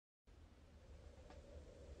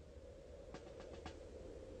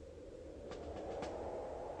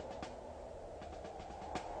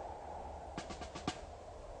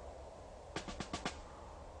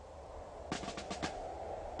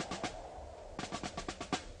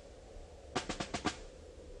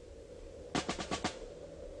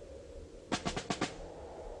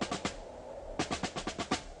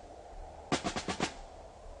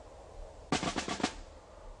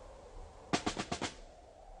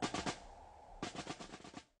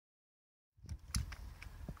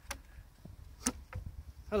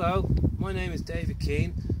Hello, my name is David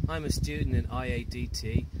Keane. I'm a student in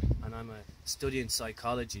IADT and I'm studying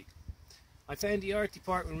psychology. I found the art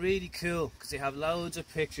department really cool because they have loads of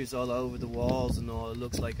pictures all over the walls and all. It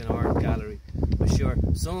looks like an art gallery. But sure,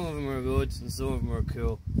 some of them are good and some of them are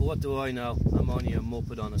cool. But what do I know? I'm only a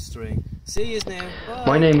muppet on a string. See yous now. Bye.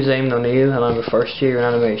 My name is ONeill and I'm a first year in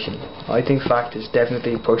animation. I think FaFact has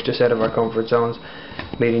definitely pushed us out of our comfort zones,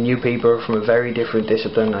 meeting new people from a very different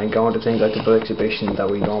discipline and going to things like the book exhibition that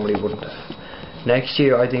we normally wouldn't have. Next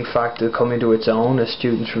year I think FaFact will come into its own as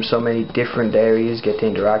students from so many different areas get to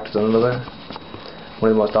interact with one another. One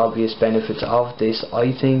of the most obvious benefits of this,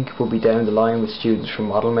 I think, will be down the line with students from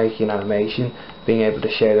model making and animation being able to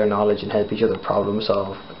share their knowledge and help each other problem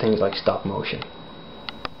solve things like stop motion.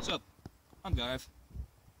 So, I'm Garv.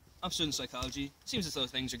 I'm studying psychology. Seems as though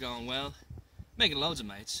things are going well. Making loads of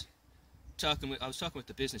mates. I was talking with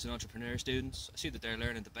the business and entrepreneur students. I see that they're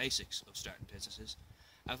learning the basics of starting businesses.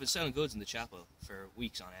 I've been selling goods in the chapel for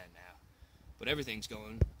weeks on end now. But everything's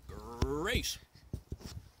going great.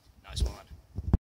 Nice one.